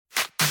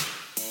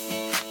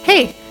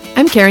Hey,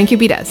 I'm Karen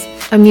Cubides,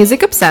 a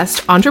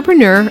music-obsessed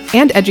entrepreneur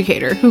and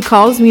educator who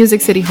calls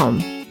Music City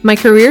home. My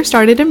career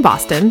started in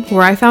Boston,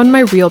 where I found my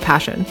real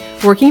passion,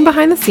 working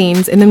behind the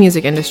scenes in the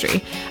music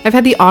industry. I've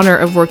had the honor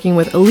of working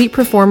with elite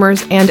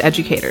performers and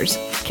educators.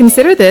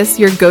 Consider this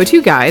your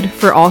go-to guide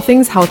for all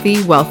things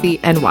healthy, wealthy,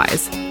 and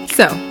wise.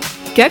 So,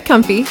 get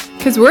comfy,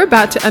 because we're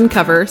about to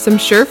uncover some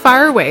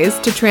surefire ways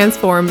to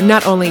transform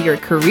not only your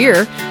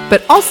career,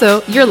 but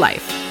also your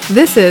life.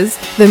 This is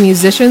the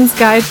Musician's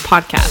Guide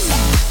Podcast.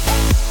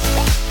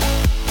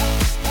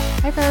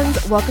 Hi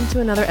friends, welcome to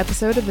another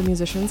episode of the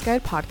Musician's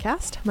Guide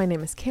Podcast. My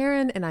name is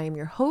Karen and I am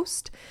your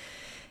host.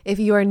 If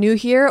you are new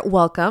here,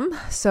 welcome.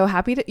 So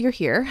happy that you're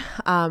here.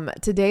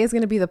 Today is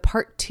going to be the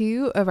part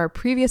 2 of our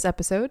previous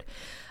episode.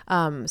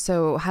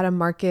 So how to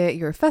market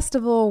your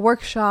festival,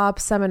 workshop,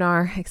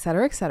 seminar,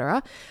 etc.,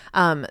 etc.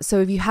 So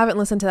if you haven't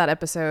listened to that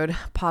episode,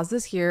 pause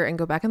this here and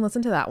go back and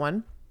listen to that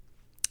one.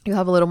 You'll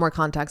have a little more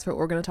context for what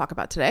we're going to talk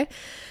about today.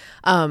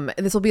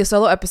 This will be a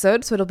solo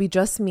episode, so it'll be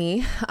just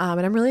me. And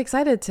I'm really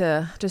excited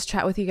to just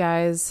chat with you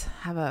guys,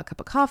 have a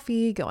cup of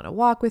coffee, go on a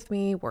walk with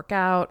me, work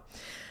out,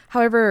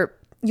 however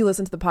you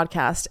listen to the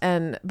podcast.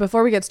 And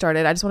before we get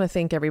started, I just want to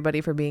thank everybody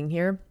for being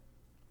here.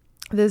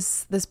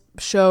 This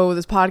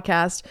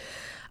podcast,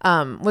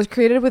 was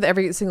created with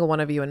every single one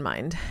of you in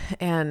mind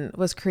and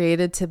was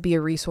created to be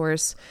a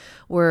resource.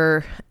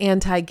 We're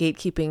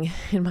anti-gatekeeping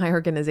in my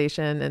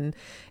organization, and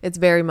it's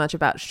very much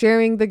about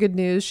sharing the good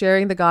news,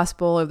 sharing the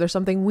gospel. If there's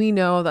something we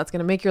know that's going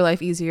to make your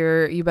life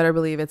easier, you better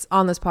believe it's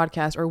on this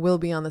podcast or will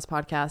be on this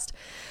podcast.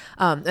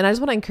 And I just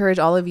want to encourage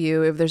all of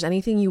you, if there's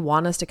anything you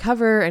want us to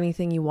cover,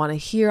 anything you want to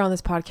hear on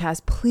this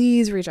podcast,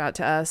 please reach out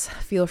to us.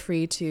 Feel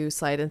free to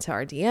slide into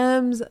our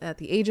DMs at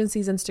the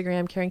agency's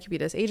Instagram, Karen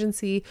Cubides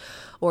Agency,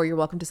 or you're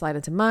welcome to slide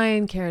into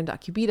mine,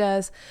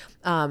 Karen.Cubides.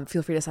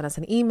 Feel free to send us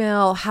an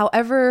email.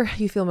 However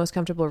you feel most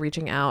comfortable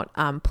reaching out,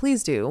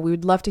 please do. We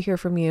would love to hear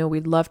from you.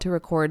 We'd love to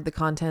record the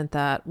content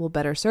that will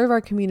better serve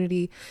our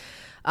community.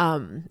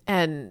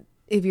 And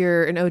if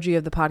you're an OG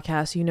of the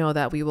podcast, you know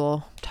that we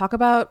will talk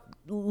about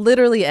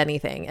literally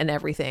anything and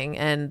everything,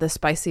 and the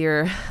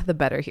spicier, the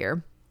better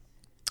here.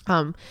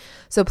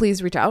 So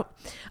please reach out.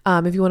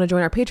 If you want to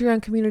join our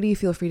Patreon community,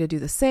 feel free to do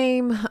the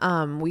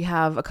same. We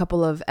have a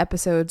couple of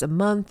episodes a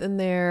month in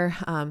there,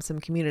 some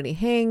community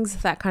hangs,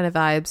 that kind of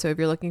vibe. So if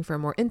you're looking for a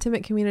more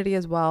intimate community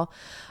as well,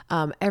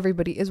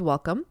 everybody is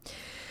welcome.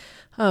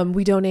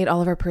 We donate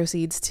all of our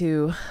proceeds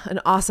to an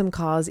awesome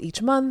cause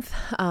each month.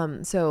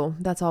 So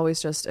that's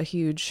always just a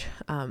huge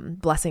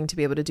blessing to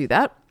be able to do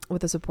that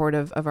with the support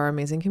of our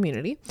amazing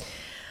community.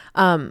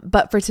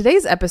 But for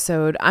today's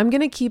episode, I'm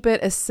going to keep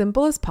it as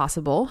simple as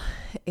possible.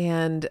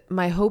 And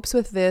my hopes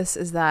with this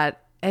is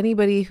that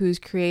anybody who's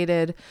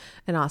created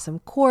an awesome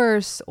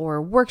course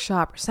or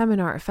workshop or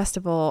seminar or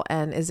festival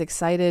and is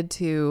excited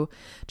to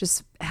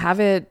just have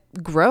it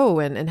grow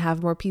and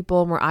have more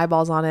people, more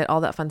eyeballs on it, all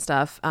that fun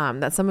stuff,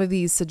 that some of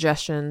these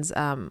suggestions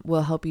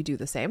will help you do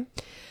the same.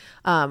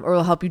 Or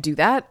will help you do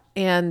that.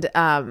 And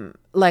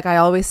like I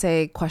always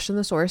say, question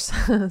the source.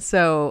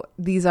 So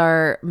these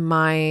are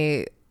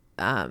my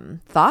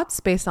thoughts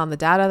based on the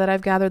data that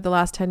I've gathered the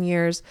last 10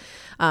 years.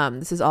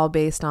 This is all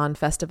based on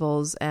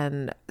festivals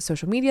and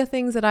social media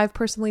things that I've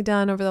personally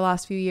done over the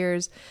last few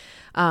years.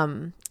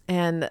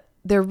 And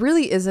there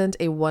really isn't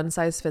a one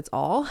size fits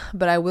all,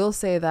 but I will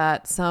say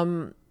that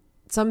some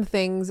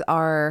things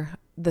are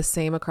the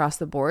same across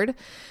the board.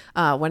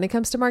 When it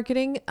comes to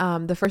marketing,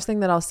 the first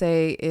thing that I'll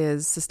say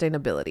is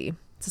sustainability.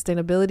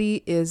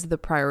 Sustainability is the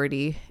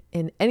priority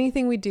in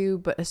anything we do,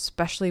 but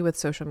especially with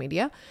social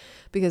media,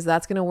 because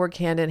that's going to work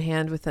hand in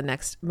hand with the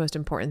next most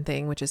important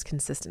thing, which is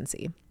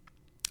consistency.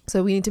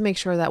 So we need to make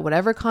sure that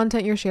whatever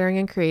content you're sharing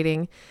and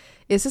creating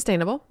is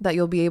sustainable, that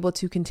you'll be able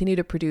to continue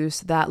to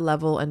produce that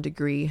level and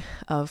degree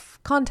of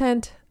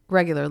content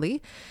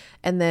regularly.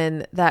 And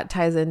then that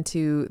ties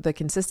into the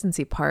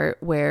consistency part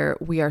where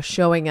we are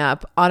showing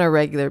up on a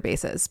regular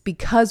basis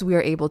because we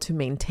are able to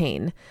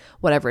maintain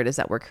whatever it is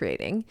that we're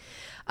creating.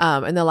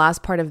 And the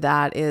last part of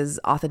that is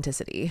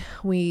authenticity.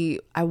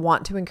 I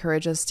want to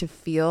encourage us to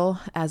feel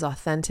as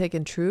authentic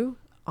and true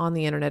on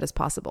the internet as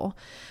possible.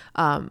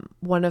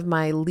 One of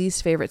my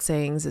least favorite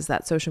sayings is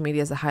that social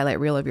media is a highlight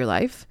reel of your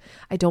life.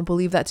 I don't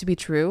believe that to be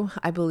true.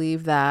 I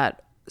believe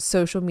that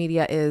social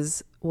media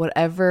is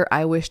whatever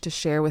I wish to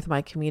share with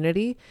my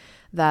community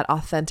that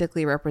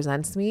authentically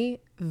represents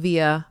me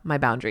via my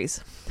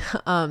boundaries.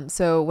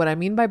 So what I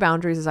mean by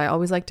boundaries is I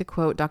always like to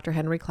quote Dr.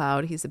 Henry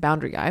Cloud, he's a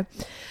boundary guy,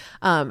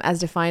 as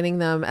defining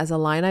them as a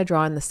line I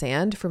draw in the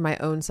sand for my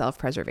own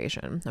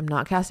self-preservation. I'm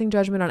not casting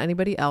judgment on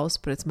anybody else,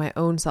 but it's my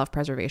own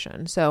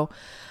self-preservation. So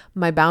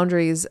my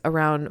boundaries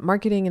around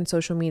marketing and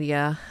social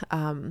media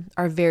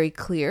are very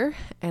clear,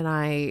 and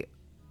I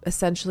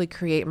essentially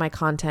create my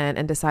content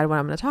and decide what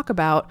I'm going to talk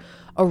about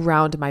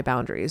around my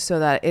boundaries so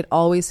that it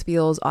always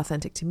feels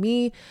authentic to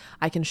me.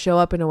 I can show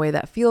up in a way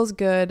that feels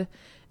good,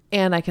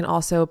 and I can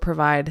also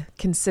provide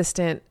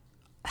consistent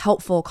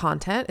helpful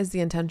content is the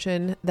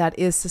intention that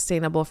is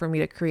sustainable for me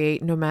to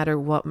create no matter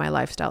what my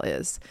lifestyle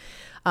is.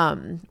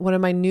 One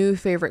of my new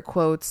favorite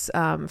quotes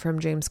from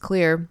James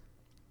Clear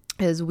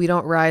is, we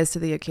don't rise to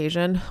the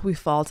occasion, we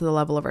fall to the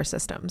level of our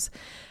systems.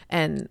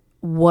 And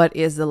what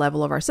is the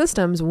level of our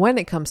systems when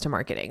it comes to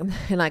marketing?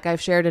 And like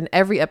I've shared in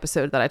every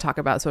episode that I talk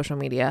about social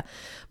media,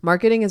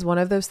 marketing is one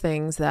of those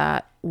things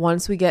that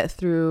once we get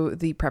through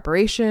the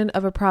preparation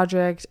of a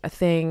project, a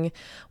thing,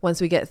 once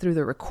we get through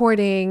the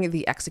recording,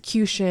 the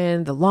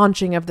execution, the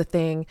launching of the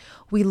thing,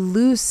 we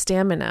lose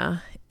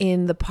stamina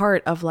in the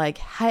part of like,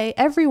 hey,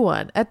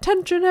 everyone,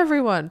 attention,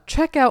 everyone,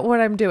 check out what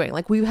I'm doing.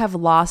 Like we have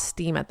lost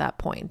steam at that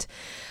point.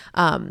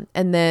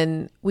 And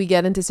then we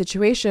get into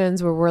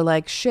situations where we're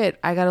like, shit,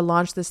 I got to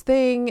launch this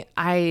thing.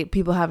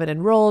 People haven't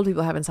enrolled.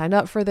 People haven't signed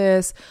up for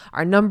this.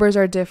 Our numbers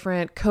are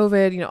different.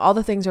 COVID, all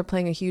the things are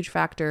playing a huge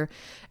factor.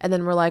 And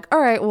then we're like, all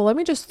right, well, let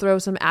me just throw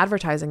some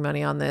advertising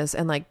money on this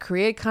and like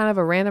create kind of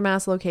a random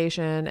ass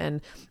location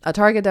and a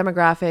target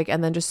demographic,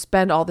 and then just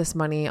spend all this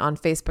money on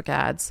Facebook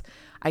ads.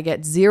 I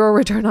get zero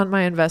return on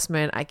my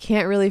investment. I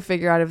can't really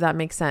figure out if that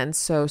makes sense.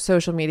 So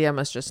social media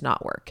must just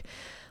not work.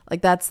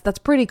 Like that's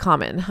pretty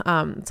common.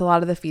 It's a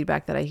lot of the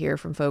feedback that I hear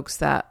from folks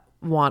that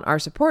want our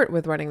support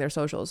with running their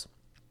socials.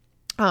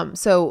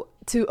 So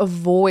to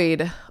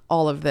avoid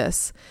all of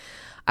this,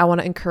 I want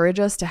to encourage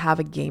us to have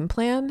a game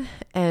plan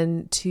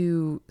and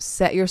to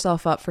set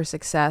yourself up for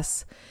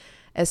success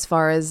as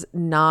far as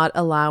not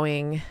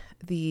allowing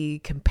the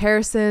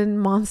comparison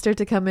monster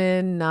to come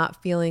in,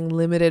 not feeling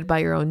limited by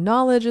your own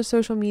knowledge of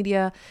social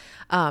media,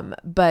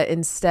 but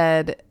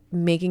instead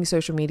making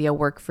social media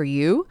work for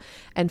you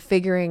and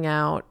figuring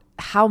out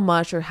how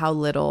much or how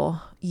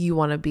little you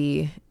want to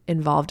be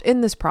involved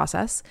in this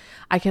process.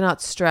 I cannot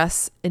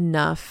stress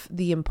enough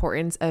the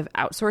importance of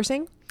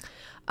outsourcing.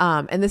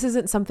 And this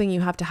isn't something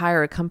you have to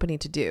hire a company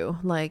to do.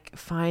 Like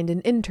find an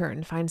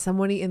intern, find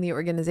somebody in the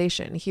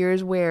organization.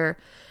 Here's where,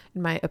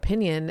 in my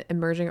opinion,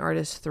 emerging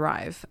artists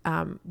thrive.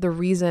 The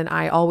reason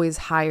I always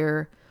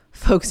hire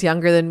folks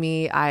younger than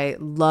me, I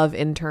love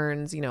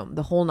interns,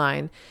 the whole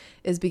nine,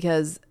 is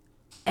because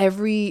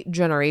every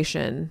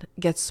generation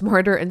gets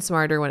smarter and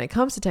smarter when it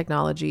comes to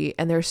technology.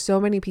 And there's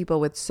so many people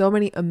with so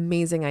many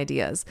amazing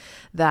ideas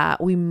that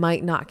we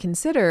might not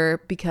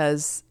consider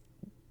because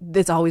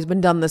it's always been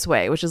done this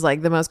way, which is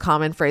like the most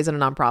common phrase in a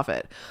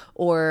nonprofit.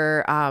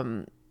 Or,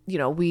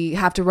 we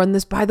have to run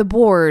this by the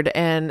board,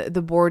 and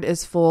the board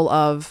is full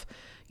of,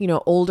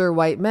 older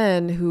white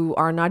men who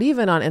are not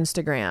even on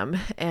Instagram.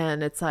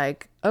 And it's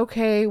like,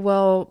 okay,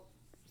 well,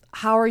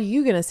 how are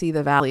you going to see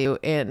the value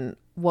in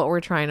what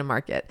we're trying to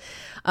market?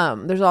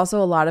 There's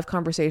also a lot of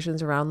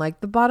conversations around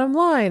like the bottom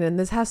line and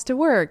this has to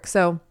work.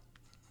 So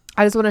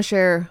I just want to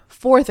share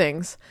 4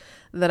 things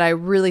that I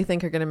really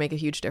think are going to make a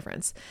huge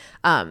difference.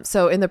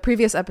 So in the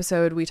previous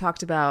episode, we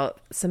talked about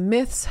some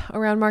myths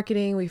around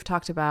marketing. We've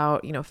talked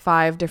about,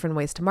 5 different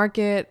ways to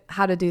market,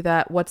 how to do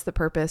that, what's the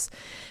purpose.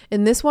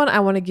 In this one, I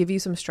want to give you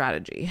some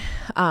strategy.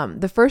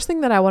 The first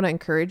thing that I want to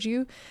encourage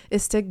you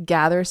is to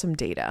gather some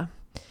data.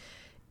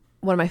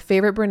 One of my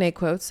favorite Brené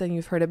quotes, and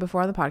you've heard it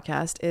before on the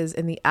podcast, is,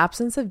 in the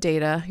absence of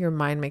data, your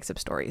mind makes up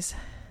stories.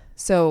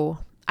 So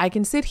I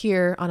can sit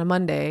here on a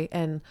Monday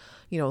and,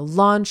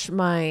 launch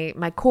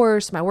my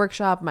course, my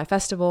workshop, my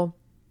festival,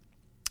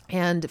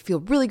 and feel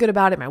really good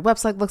about it. My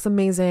website looks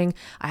amazing.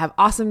 I have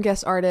awesome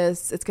guest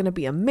artists. It's going to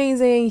be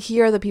amazing.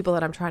 Here are the people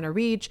that I'm trying to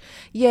reach.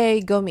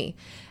 Yay, go me.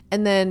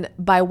 And then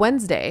by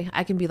Wednesday,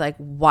 I can be like,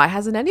 why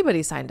hasn't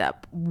anybody signed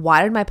up?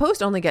 Why did my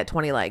post only get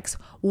 20 likes?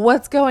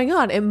 What's going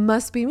on? It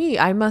must be me.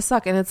 I must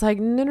suck. And it's like,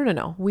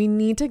 no. We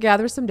need to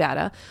gather some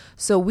data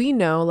so we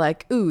know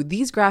like, ooh,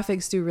 these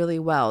graphics do really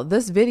well.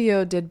 This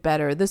video did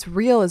better. This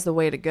reel is the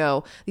way to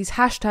go. These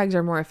hashtags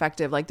are more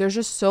effective. Like there's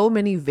just so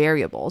many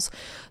variables.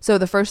 So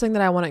the first thing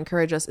that I want to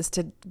encourage us is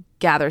to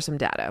gather some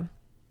data.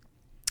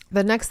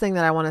 The next thing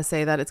that I want to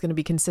say that it's going to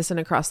be consistent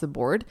across the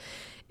board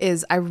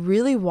is I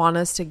really want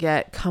us to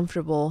get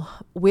comfortable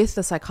with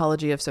the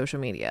psychology of social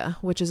media,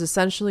 which is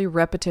essentially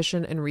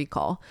repetition and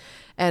recall.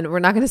 And we're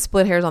not going to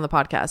split hairs on the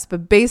podcast,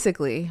 but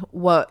basically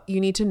what you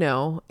need to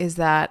know is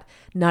that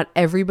not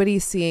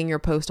everybody's seeing your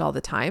post all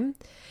the time.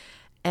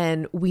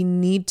 And we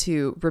need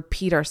to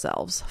repeat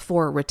ourselves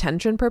for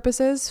retention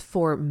purposes,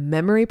 for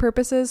memory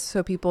purposes,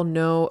 so people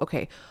know,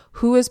 okay,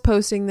 who is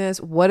posting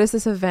this? What is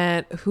this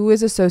event? Who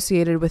is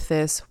associated with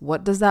this?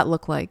 What does that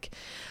look like?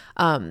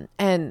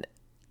 And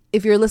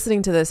if you're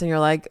listening to this and you're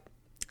like,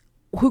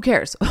 who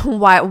cares?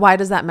 Why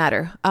does that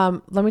matter?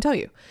 Let me tell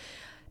you.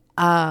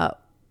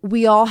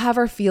 We all have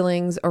our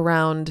feelings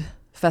around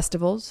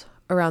festivals,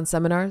 around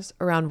seminars,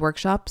 around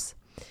workshops.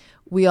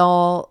 We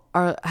all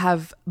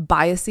have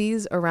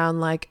biases around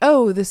like,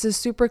 oh, this is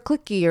super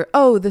clicky, or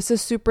oh, this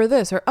is super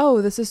this, or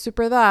oh, this is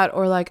super that,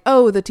 or like,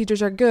 oh, the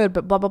teachers are good,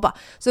 but blah, blah, blah.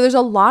 So there's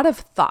a lot of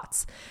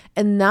thoughts,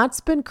 and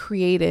that's been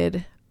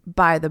created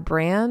by the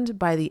brand,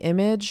 by the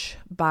image,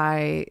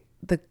 by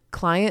the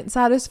client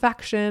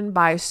satisfaction,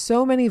 by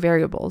so many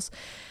variables.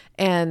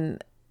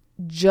 And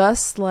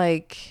just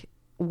like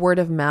word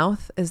of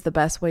mouth is the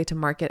best way to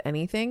market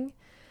anything,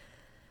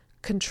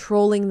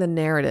 controlling the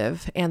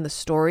narrative and the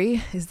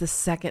story is the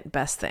second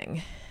best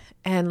thing.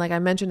 And like I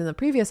mentioned in the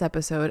previous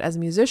episode, as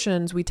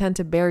musicians, we tend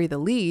to bury the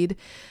lead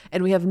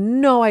and we have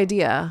no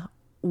idea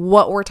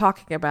what we're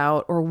talking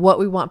about or what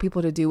we want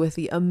people to do with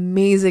the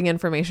amazing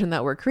information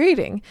that we're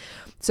creating.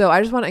 So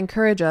I just want to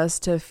encourage us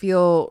to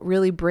feel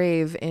really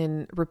brave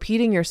in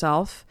repeating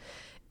yourself,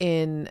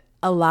 in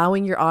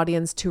allowing your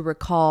audience to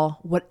recall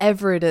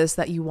whatever it is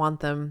that you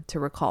want them to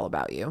recall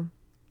about you.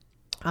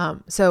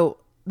 So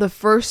the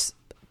first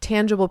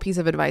tangible piece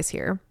of advice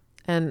here,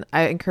 and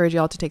I encourage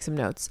y'all to take some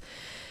notes.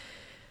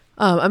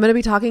 I'm going to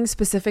be talking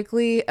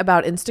specifically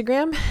about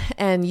Instagram,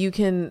 and you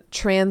can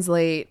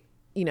translate,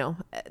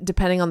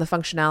 depending on the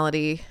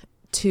functionality,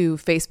 to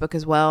Facebook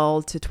as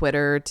well, to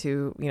Twitter,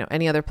 to,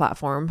 any other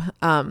platform.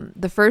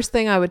 The first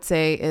thing I would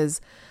say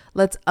is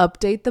let's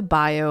update the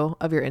bio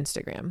of your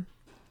Instagram.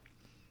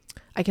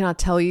 I cannot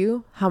tell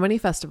you how many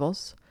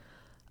festivals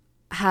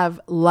have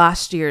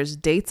last year's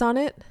dates on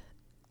it.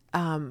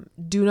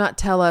 Do not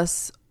tell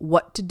us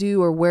what to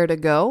do or where to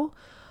go,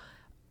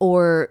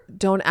 or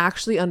don't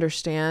actually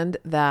understand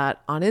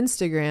that on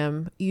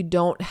Instagram, you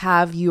don't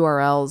have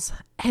URLs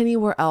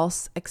anywhere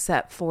else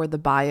except for the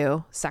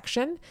bio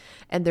section.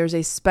 And there's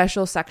a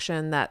special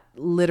section that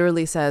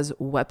literally says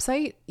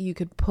website. You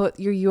could put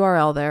your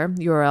URL there.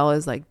 URL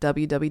is like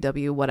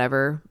www,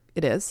 whatever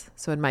it is.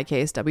 So in my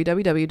case,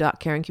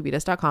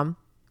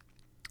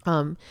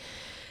 www.karenkubitas.com.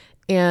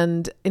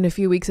 And in a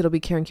few weeks, it'll be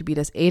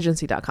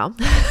KarenKubitasagency.com.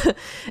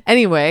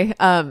 Anyway,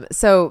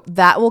 so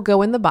that will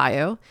go in the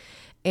bio.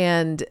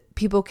 And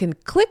people can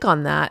click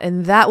on that,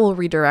 and that will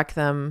redirect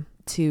them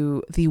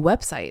to the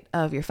website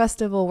of your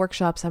festival,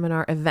 workshop,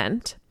 seminar,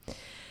 event.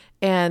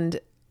 And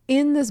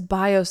in this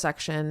bio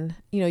section,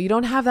 you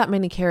don't have that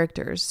many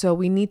characters, so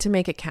we need to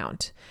make it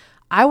count.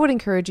 I would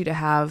encourage you to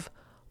have,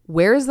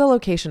 where is the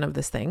location of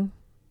this thing?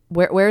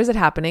 Where is it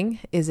happening?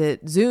 Is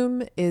it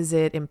Zoom? Is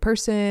it in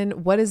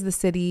person? What is the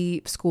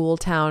city, school,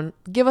 town?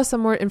 Give us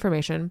some more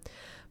information.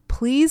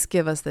 Please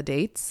give us the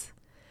dates.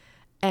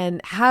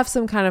 And have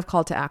some kind of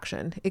call to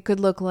action. It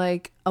could look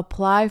like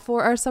apply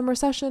for our summer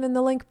session in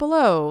the link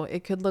below.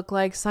 It could look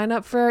like sign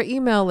up for our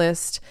email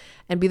list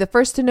and be the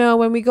first to know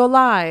when we go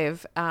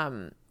live.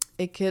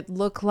 It could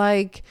look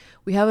like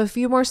we have a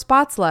few more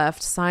spots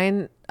left.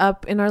 Sign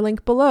up in our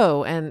link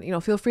below, and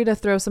feel free to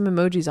throw some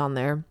emojis on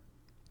there.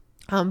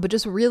 But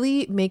just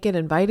really make it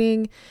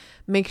inviting.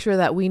 Make sure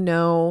that we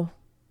know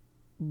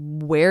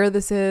where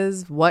this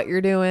is, what you're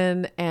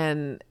doing,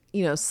 and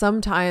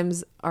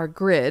sometimes our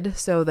grid,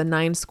 so the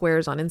 9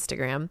 squares on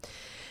Instagram,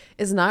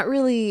 is not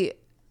really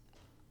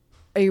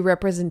a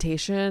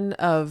representation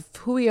of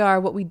who we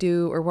are, what we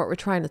do, or what we're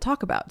trying to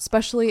talk about,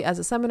 especially as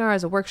a seminar,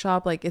 as a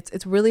workshop. Like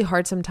it's really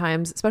hard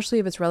sometimes, especially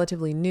if it's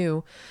relatively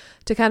new,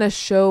 to kind of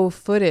show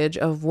footage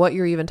of what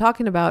you're even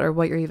talking about or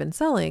what you're even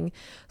selling.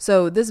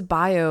 So this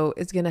bio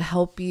is going to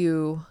help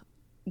you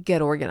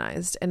get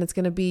organized, and it's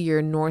going to be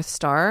your North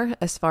Star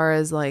as far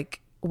as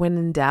like, when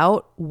in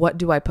doubt, what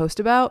do I post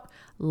about?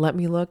 Let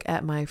me look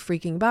at my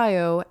freaking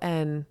bio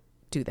and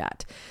do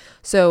that.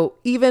 So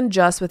even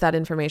just with that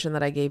information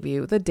that I gave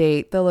you, the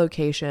date, the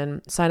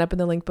location, sign up in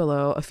the link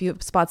below, a few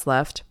spots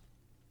left,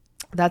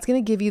 that's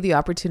going to give you the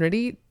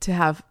opportunity to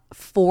have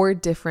 4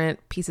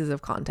 different pieces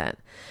of content.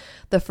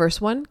 The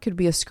first one could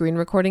be a screen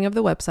recording of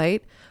the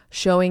website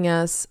showing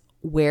us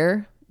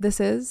where this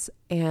is,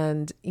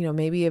 and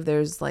maybe if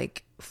there's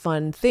like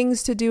fun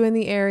things to do in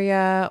the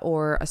area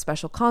or a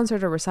special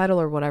concert or recital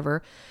or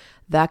whatever,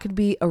 that could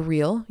be a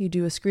reel. You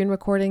do a screen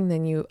recording,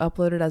 then you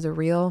upload it as a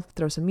reel,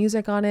 throw some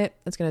music on it.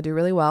 It's going to do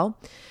really well.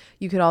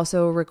 You could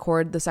also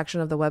record the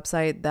section of the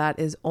website that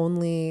is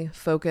only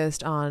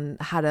focused on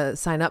how to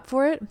sign up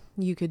for it.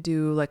 You could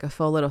do like a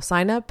full little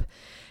sign up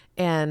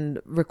and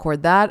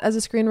record that as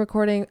a screen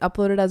recording,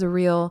 upload it as a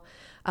reel.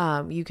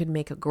 You could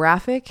make a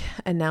graphic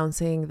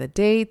announcing the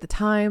date, the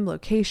time,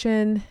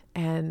 location,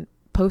 and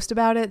post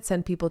about it,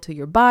 send people to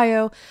your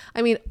bio.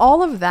 I mean,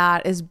 all of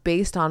that is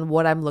based on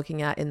what I'm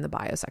looking at in the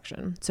bio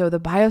section. So the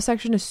bio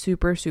section is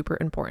super, super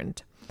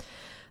important.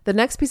 The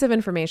next piece of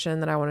information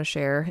that I want to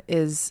share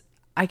is,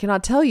 I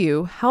cannot tell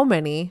you how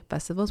many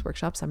festivals,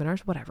 workshops,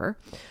 seminars, whatever,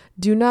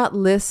 do not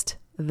list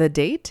the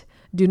date,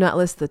 do not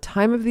list the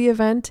time of the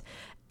event,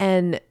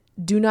 and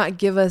do not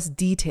give us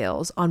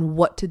details on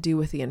what to do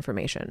with the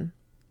information.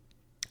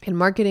 In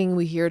marketing,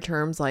 we hear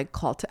terms like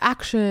call to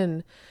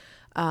action,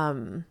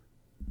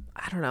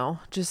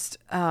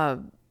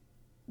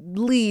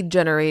 lead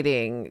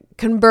generating,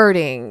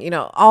 converting,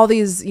 all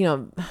these,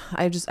 I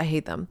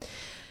hate them.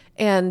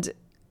 And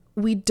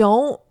we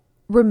don't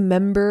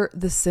remember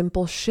the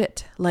simple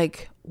shit.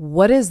 Like,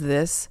 what is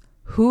this?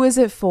 Who is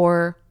it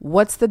for?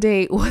 What's the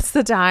date? What's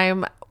the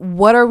time?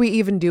 What are we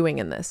even doing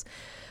in this?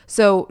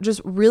 So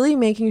just really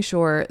making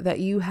sure that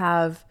you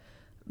have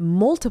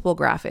multiple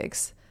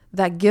graphics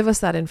that give us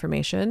that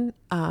information.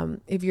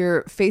 If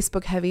you're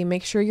Facebook heavy,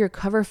 make sure your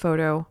cover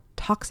photo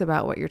talks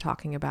about what you're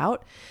talking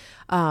about.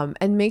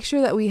 And make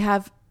sure that we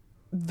have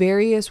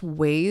various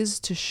ways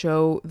to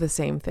show the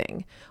same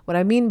thing. What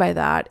I mean by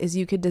that is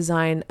you could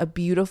design a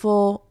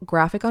beautiful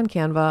graphic on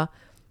Canva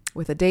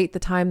with a date, the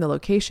time, the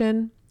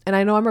location. And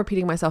I know I'm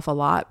repeating myself a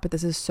lot, but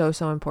this is so,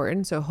 so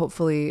important. So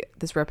hopefully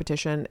this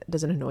repetition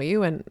doesn't annoy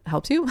you and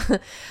helps you.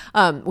 We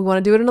want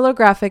to do it in a little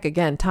graphic.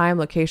 Again, time,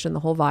 location, the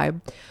whole vibe.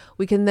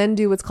 We can then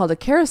do what's called a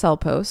carousel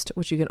post,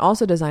 which you can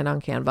also design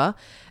on Canva.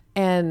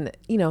 And,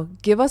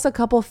 give us a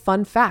couple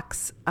fun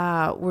facts.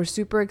 We're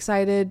super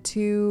excited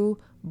to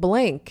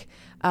blank.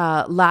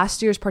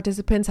 Last year's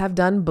participants have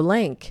done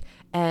blank.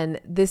 And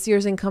this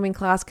year's incoming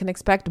class can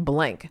expect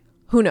blank.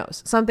 Who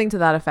knows? Something to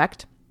that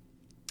effect.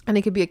 And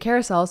it could be a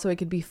carousel, so it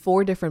could be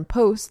 4 different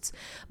posts,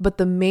 but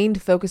the main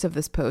focus of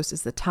this post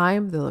is the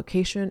time, the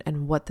location,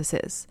 and what this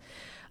is.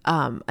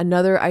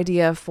 Another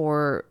idea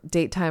for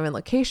date, time, and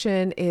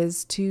location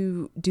is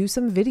to do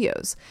some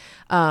videos.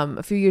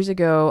 A few years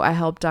ago, I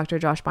helped Dr.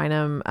 Josh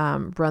Bynum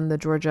run the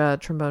Georgia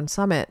Trombone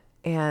Summit,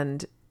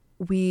 and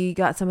we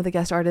got some of the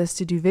guest artists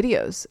to do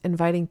videos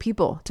inviting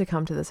people to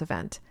come to this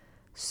event.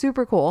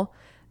 Super cool.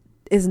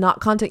 Is not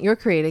content you're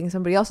creating.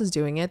 Somebody else is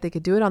doing it. They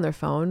could do it on their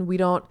phone.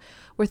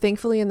 We're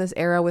thankfully in this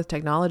era with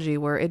technology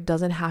where it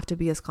doesn't have to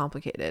be as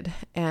complicated.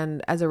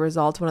 And as a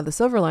result, one of the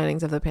silver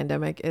linings of the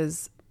pandemic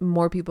is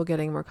more people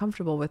getting more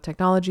comfortable with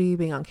technology,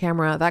 being on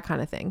camera, that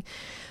kind of thing.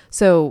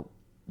 So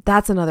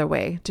that's another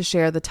way to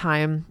share the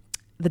time,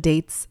 the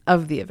dates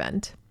of the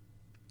event.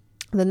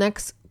 The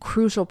next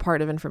crucial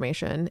part of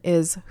information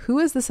is, who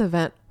is this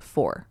event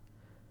for?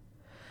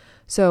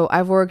 So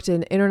I've worked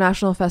in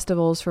international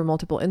festivals for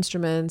multiple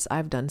instruments.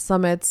 I've done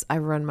summits.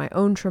 I've run my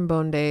own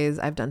trombone days.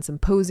 I've done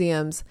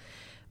symposiums.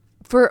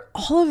 For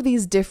all of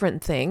these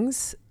different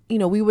things,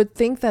 we would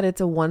think that it's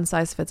a one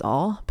size fits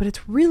all, but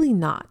it's really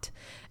not.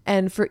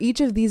 And for each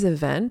of these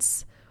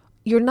events,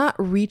 you're not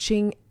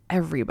reaching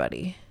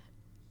everybody.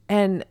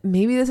 And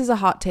maybe this is a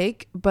hot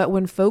take, but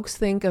when folks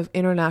think of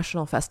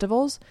international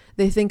festivals,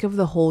 they think of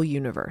the whole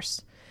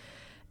universe.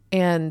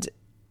 And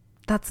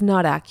that's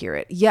not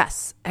accurate.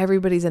 Yes,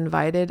 everybody's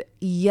invited.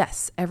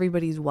 Yes,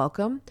 everybody's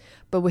welcome.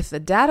 But with the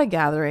data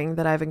gathering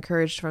that I've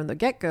encouraged from the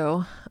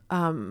get-go,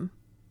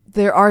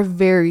 there are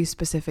very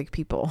specific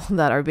people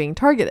that are being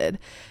targeted.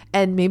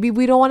 And maybe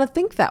we don't want to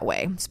think that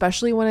way,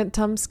 especially when it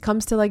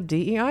comes to like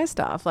DEI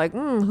stuff. Like,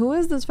 who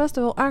is this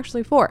festival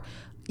actually for?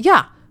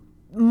 Yeah,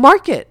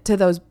 market to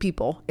those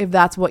people if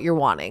that's what you're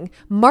wanting.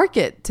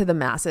 Market to the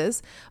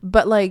masses,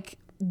 but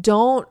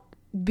don't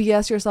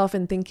BS yourself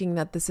in thinking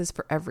that this is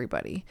for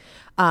everybody,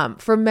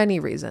 for many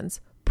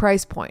reasons.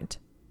 Price point,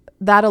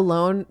 that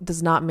alone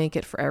does not make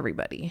it for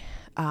everybody.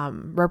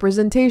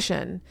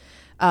 Representation,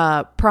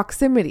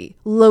 proximity,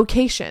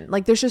 location,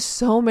 there's just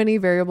so many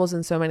variables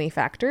and so many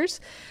factors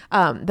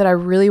that I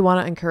really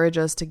want to encourage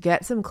us to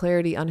get some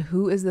clarity on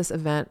who is this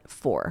event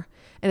for.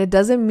 And it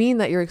doesn't mean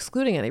that you're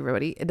excluding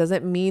anybody. It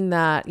doesn't mean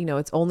that,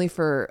 it's only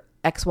for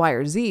X, Y,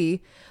 or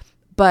Z,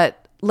 but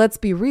let's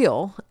be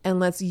real and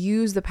let's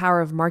use the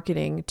power of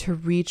marketing to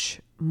reach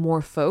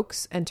more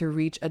folks and to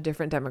reach a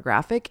different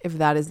demographic if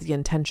that is the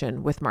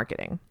intention with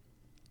marketing.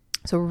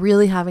 So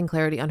really having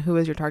clarity on who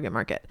is your target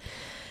market.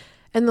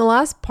 And the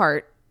last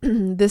part,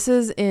 this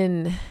is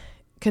in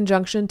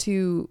conjunction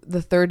to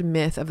the third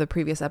myth of the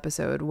previous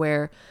episode,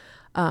 where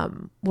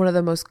one of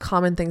the most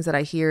common things that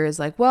I hear is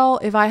well,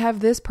 if I have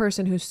this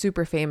person who's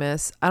super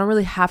famous, I don't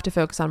really have to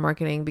focus on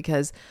marketing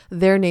because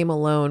their name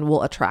alone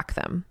will attract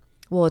them.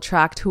 Will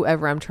attract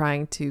whoever I'm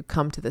trying to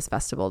come to this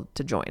festival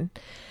to join.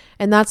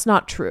 And that's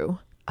not true.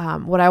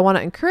 What I want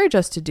to encourage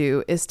us to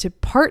do is to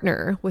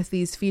partner with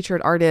these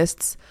featured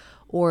artists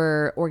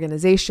or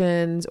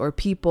organizations or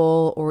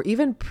people or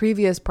even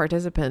previous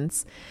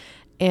participants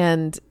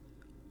and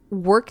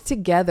work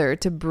together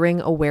to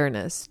bring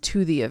awareness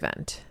to the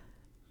event.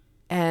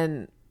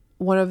 And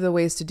one of the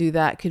ways to do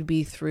that could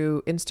be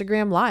through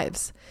Instagram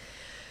Lives,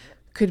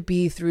 could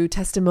be through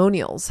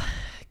testimonials,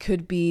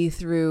 could be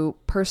through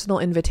personal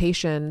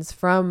invitations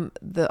from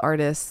the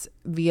artists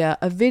via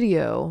a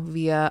video,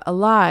 via a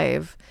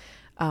live,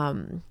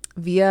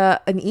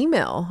 via an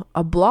email,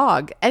 a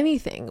blog,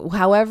 anything,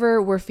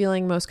 however we're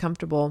feeling most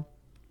comfortable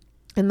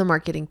in the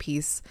marketing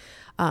piece,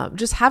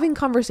 just having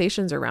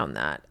conversations around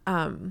that.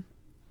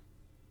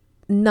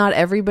 Not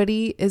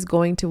everybody is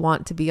going to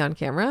want to be on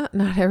camera.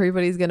 Not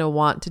everybody's going to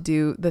want to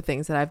do the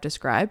things that I've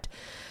described.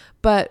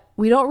 But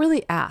we don't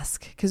really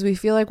ask because we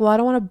feel well, I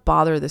don't want to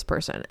bother this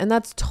person. And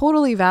that's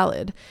totally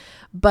valid.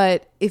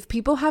 But if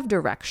people have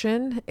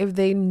direction, if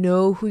they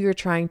know who you're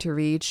trying to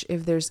reach,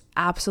 if there's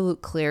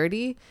absolute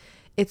clarity,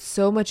 it's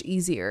so much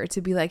easier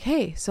to be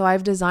hey, so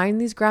I've designed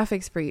these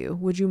graphics for you.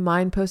 Would you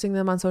mind posting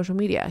them on social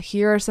media?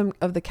 Here are some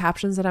of the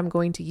captions that I'm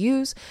going to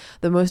use.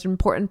 The most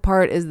important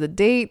part is the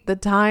date, the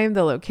time,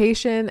 the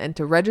location, and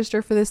to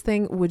register for this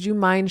thing. Would you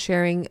mind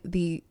sharing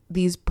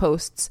these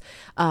posts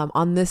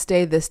on this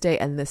day,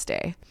 and this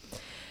day?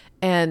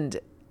 And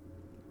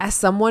as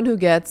someone who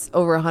gets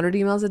over 100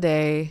 emails a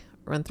day,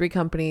 run 3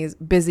 companies,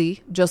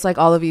 busy, just like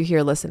all of you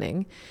here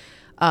listening,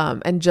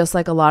 and just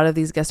like a lot of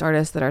these guest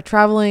artists that are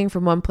traveling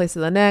from one place to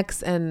the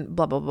next and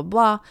blah, blah, blah,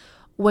 blah.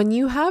 When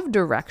you have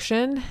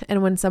direction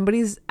and when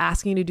somebody's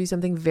asking you to do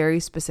something very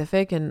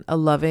specific in a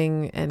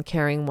loving and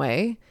caring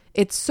way,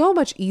 it's so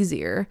much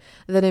easier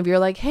than if you're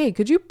like, hey,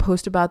 could you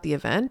post about the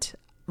event?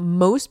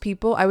 Most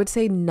people, I would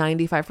say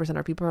 95%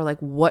 of people are like,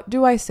 what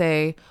do I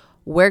say?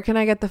 Where can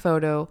I get the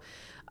photo?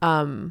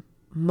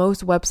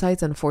 Most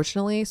websites,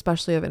 unfortunately,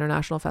 especially of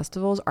international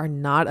festivals, are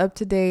not up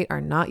to date,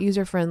 are not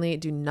user friendly,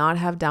 do not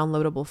have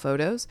downloadable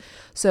photos.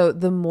 So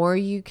the more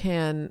you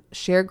can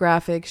share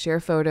graphics, share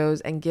photos,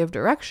 and give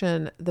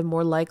direction, the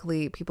more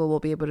likely people will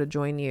be able to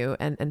join you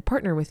and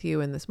partner with you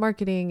in this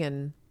marketing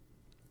and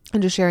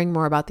just sharing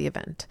more about the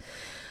event.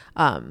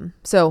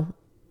 So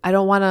I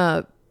don't want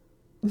to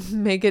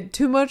make it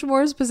too much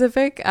more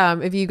specific.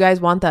 If you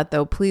guys want that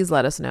though, please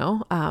let us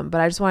know.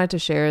 But I just wanted to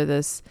share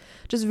this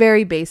just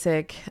very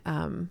basic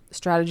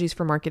strategies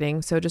for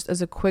marketing. So just as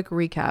a quick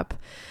recap,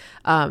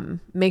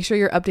 make sure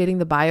you're updating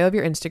the bio of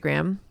your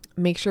Instagram.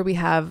 Make sure we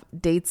have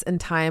dates and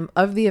time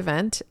of the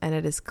event and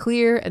it is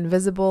clear and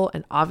visible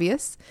and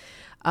obvious.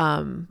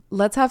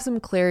 Let's have some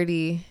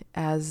clarity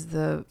as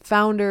the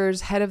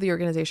founders, head of the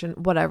organization,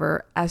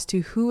 whatever, as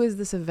to who is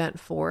this event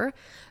for.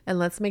 And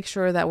let's make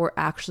sure that we're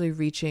actually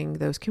reaching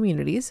those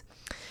communities.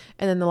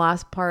 And then the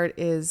last part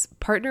is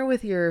partner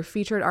with your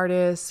featured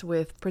artists,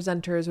 with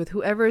presenters, with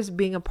whoever is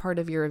being a part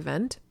of your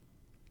event,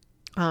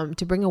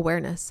 to bring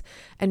awareness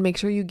and make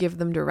sure you give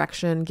them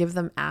direction, give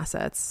them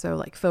assets. So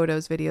like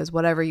photos, videos,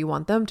 whatever you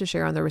want them to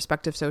share on their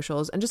respective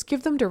socials, and just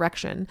give them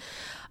direction.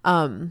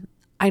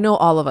 I know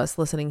all of us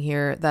listening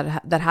here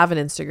that have an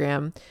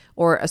Instagram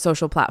or a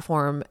social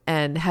platform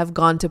and have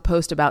gone to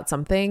post about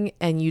something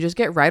and you just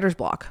get writer's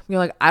block. You're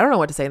like, I don't know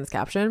what to say in this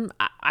caption.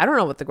 I don't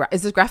know what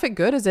is this graphic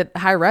good? Is it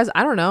high res?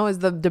 I don't know. Is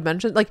the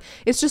dimension like,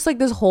 it's just like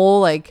this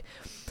whole like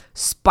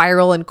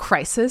spiral and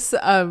crisis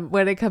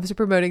when it comes to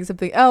promoting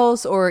something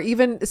else, or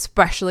even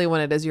especially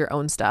when it is your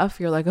own stuff.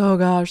 You're like, oh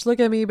gosh,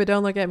 look at me, but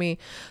don't look at me.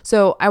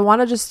 So I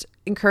want to just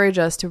encourage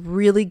us to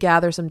really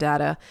gather some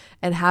data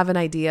and have an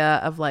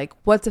idea of like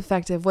what's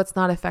effective, what's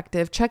not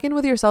effective. Check in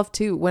with yourself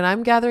too. When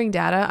I'm gathering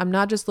data, I'm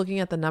not just looking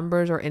at the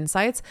numbers or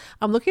insights.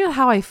 I'm looking at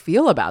how I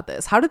feel about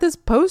this. How did this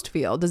post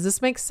feel? Does this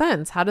make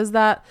sense? How does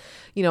that,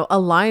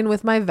 align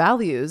with my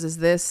values? Is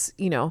this,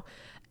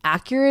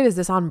 accurate? Is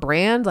this on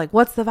brand? Like,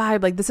 what's the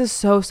vibe? Like, this is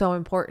so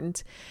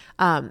important.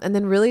 And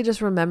then really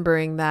just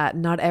remembering that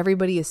not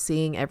everybody is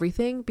seeing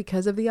everything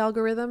because of the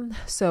algorithm.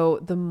 So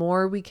the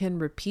more we can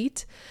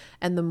repeat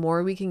and the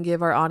more we can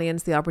give our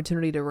audience the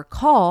opportunity to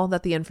recall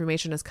that the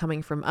information is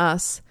coming from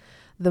us,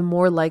 the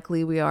more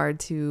likely we are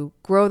to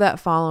grow that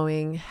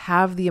following,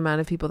 have the amount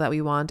of people that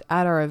we want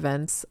at our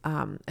events,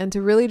 and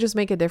to really just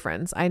make a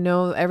difference. I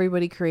know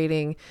everybody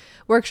creating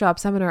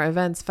workshops, seminar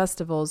events,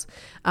 festivals,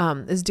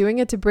 is doing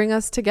it to bring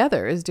us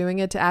together, is doing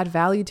it to add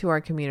value to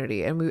our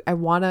community. And I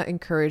want to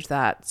encourage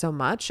that so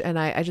much. And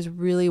I just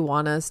really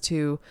want us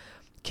to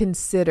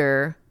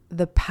consider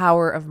the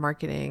power of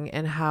marketing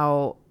and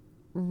how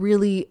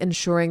really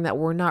ensuring that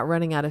we're not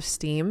running out of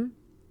steam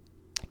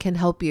can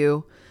help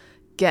you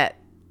get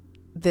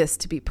this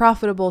to be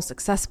profitable,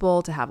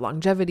 successful, to have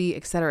longevity,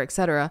 et cetera, et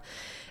cetera.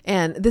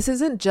 And this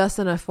isn't just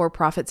in a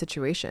for-profit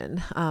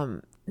situation.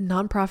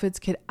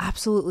 Nonprofits could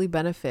absolutely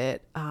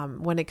benefit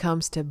when it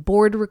comes to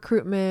board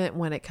recruitment,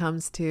 when it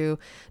comes to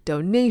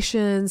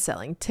donations,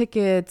 selling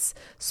tickets,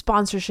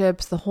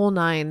 sponsorships, the whole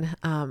nine,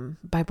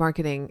 by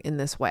marketing in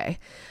this way.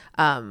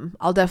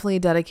 I'll definitely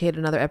dedicate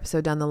another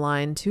episode down the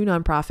line to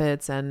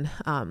nonprofits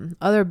and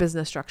other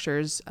business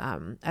structures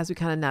as we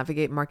kind of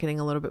navigate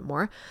marketing a little bit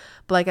more.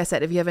 But like I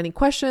said, if you have any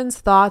questions,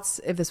 thoughts,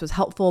 if this was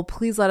helpful,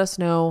 please let us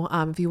know.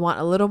 If you want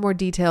a little more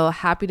detail,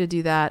 happy to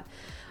do that.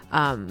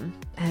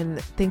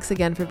 And thanks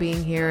again for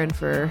being here and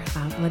for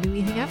letting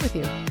me hang out with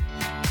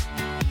you.